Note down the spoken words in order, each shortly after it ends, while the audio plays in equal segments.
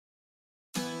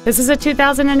This is a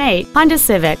 2008 Honda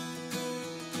Civic.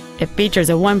 It features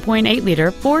a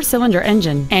 1.8-liter four-cylinder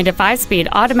engine and a 5-speed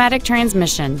automatic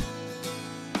transmission.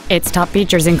 Its top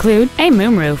features include a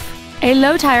moonroof, a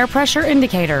low-tire pressure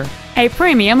indicator, a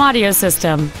premium audio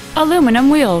system, aluminum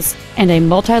wheels, and a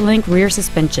multi-link rear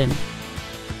suspension.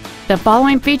 The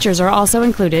following features are also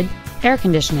included: air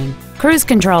conditioning, cruise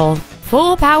control,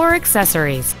 full power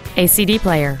accessories, a CD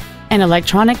player, an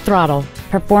electronic throttle,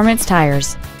 performance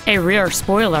tires, a rear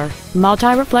spoiler,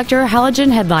 multi-reflector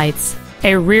halogen headlights,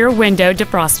 a rear window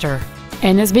defroster,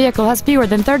 and this vehicle has fewer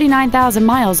than 39,000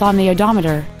 miles on the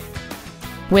odometer.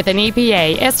 With an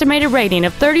EPA estimated rating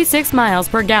of 36 miles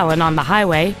per gallon on the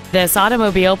highway, this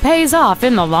automobile pays off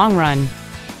in the long run.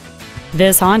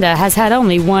 This Honda has had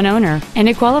only one owner, and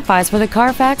it qualifies for the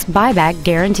Carfax buyback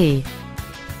guarantee.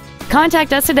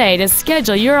 Contact us today to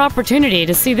schedule your opportunity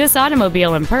to see this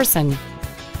automobile in person.